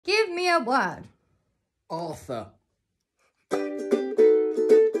a word. Arthur. I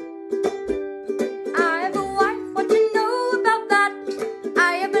have a wife, what you know about that?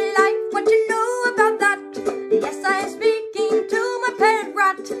 I have a life, what you know about that? Yes, I am speaking to my pet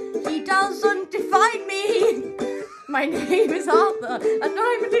rat. He doesn't define me. My name is Arthur, and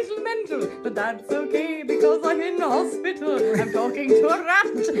I'm a little mental, but that's okay because I'm in the hospital. I'm talking to a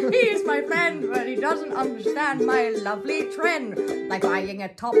rat. He's my friend, but he doesn't understand my lovely trend. Like buying a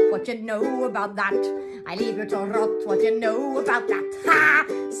top, what you know about that? I leave you to rot, what you know about that? Ha!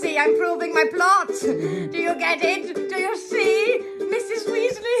 See, I'm proving my plot. Do you get it? Do you see, Mrs.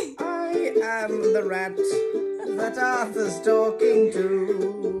 Weasley? I am the rat that Arthur's talking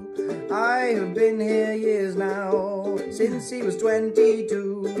to. I have been here years now, since he was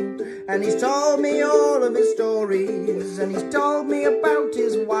 22. And he's told me all of his stories, and he's told me about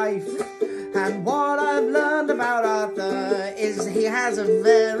his wife. And what I've learned about Arthur is he has a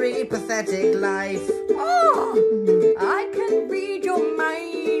very pathetic life. Oh, I can read your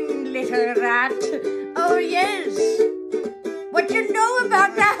mind, little rat. Oh, yes. What you know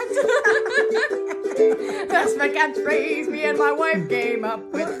about that? That's my catchphrase me and my wife came up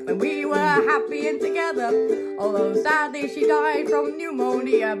with when we were happy and together. Although sadly she died from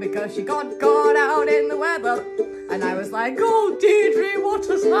pneumonia because she got caught out in the weather. And I was like, oh, Deirdre, what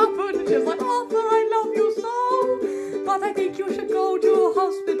has happened? And she was like, Arthur, I love you so. But I think you should go to a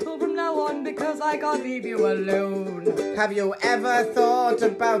hospital from now on because I can't leave you alone. Have you ever thought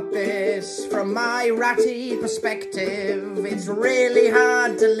about this from my ratty perspective? It's really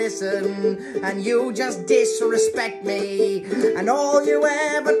hard to listen and you just disrespect me. And all you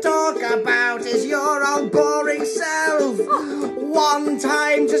ever talk about is your old boring self. One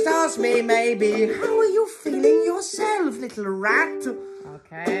time just ask me maybe, how are you feeling yourself, little rat?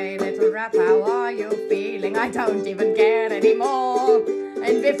 Okay, little rat, how are you feeling? I don't even care anymore.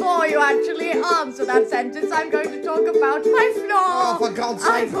 And before you actually answer that sentence, I'm going to talk about my floor. Oh, for God's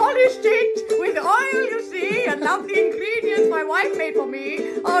I sake. polished it with oil, you see, and lovely ingredients my wife made for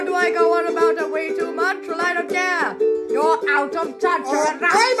me. Or do I go on about it way too much? Well, I don't care. You're out of touch, you're a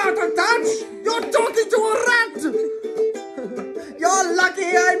rat. I'm out of touch! You're talking to a rat! You're lucky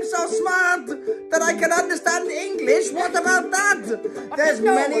I'm so smart that I can understand English. What about that? There's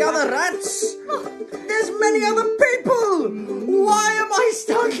many other rats. There's many other people. Why am I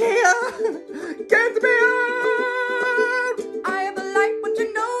stuck here? Get me out! I have a life, what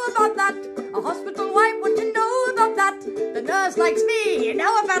you know about that? A hospital wife, what you know about that? The nurse likes me, you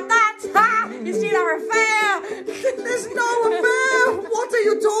know about that? Ha! You see our affair? There's no affair. What are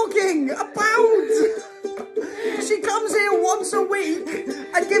you talking about? She comes here once a week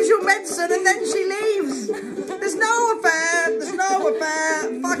and gives you medicine and then she leaves. There's no affair. There's no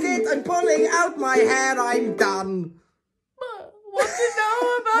affair. Fuck it. I'm pulling out my hair. I'm done. What do you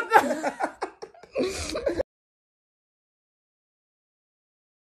know about that?